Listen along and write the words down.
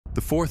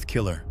The fourth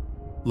killer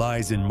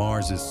lies in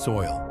Mars's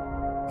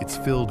soil. It's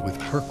filled with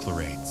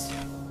perchlorates,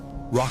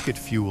 rocket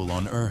fuel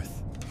on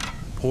Earth,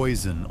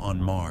 poison on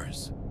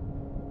Mars.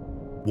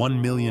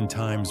 1,000,000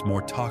 times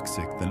more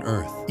toxic than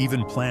Earth.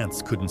 Even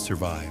plants couldn't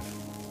survive.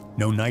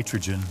 No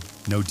nitrogen,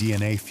 no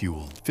DNA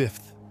fuel.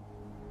 Fifth,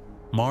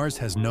 Mars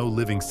has no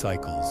living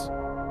cycles,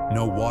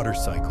 no water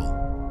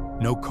cycle,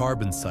 no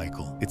carbon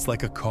cycle. It's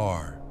like a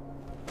car,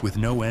 with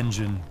no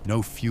engine,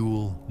 no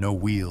fuel, no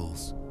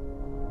wheels.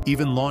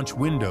 Even launch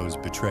windows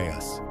betray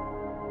us.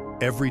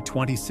 Every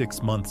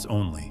 26 months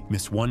only,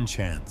 miss one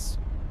chance.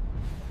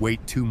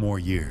 Wait 2 more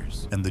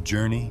years, and the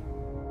journey?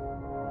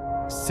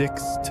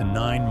 6 to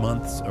 9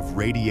 months of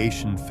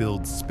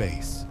radiation-filled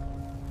space.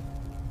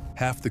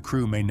 Half the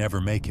crew may never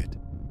make it.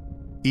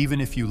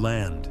 Even if you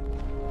land,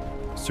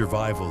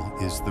 survival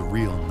is the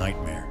real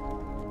nightmare.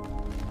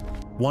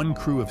 One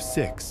crew of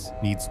 6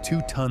 needs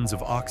 2 tons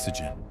of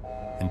oxygen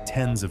and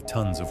tens of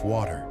tons of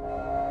water.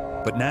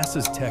 But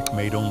NASA's tech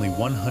made only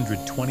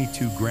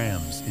 122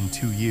 grams in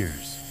 2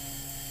 years.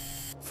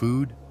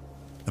 Food?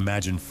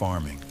 Imagine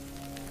farming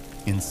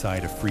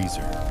inside a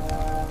freezer.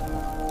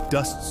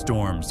 Dust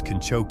storms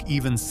can choke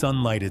even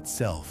sunlight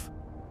itself.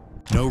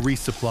 No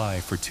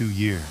resupply for 2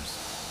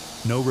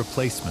 years. No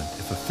replacement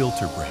if a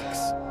filter breaks.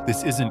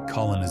 This isn't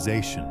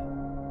colonization.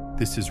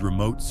 This is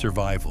remote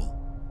survival.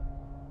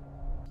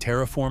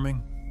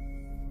 Terraforming?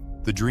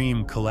 The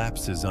dream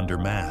collapses under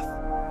math.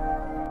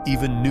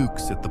 Even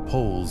nukes at the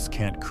poles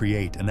can't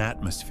create an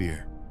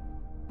atmosphere.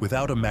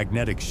 Without a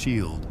magnetic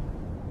shield,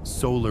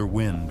 solar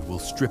wind will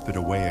strip it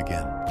away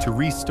again. To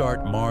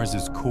restart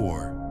Mars's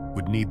core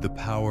would need the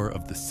power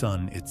of the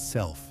sun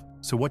itself.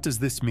 So what does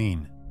this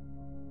mean?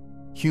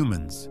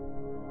 Humans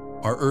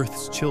are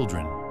Earth's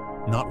children,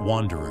 not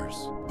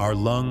wanderers. Our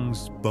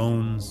lungs,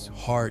 bones,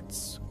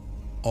 hearts,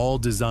 all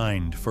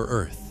designed for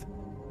Earth.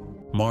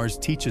 Mars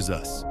teaches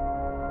us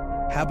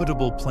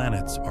habitable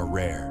planets are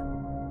rare,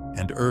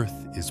 and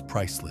Earth is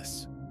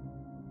priceless.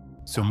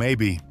 So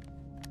maybe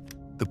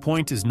the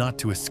point is not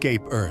to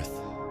escape Earth,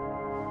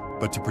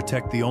 but to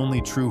protect the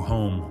only true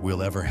home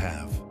we'll ever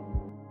have.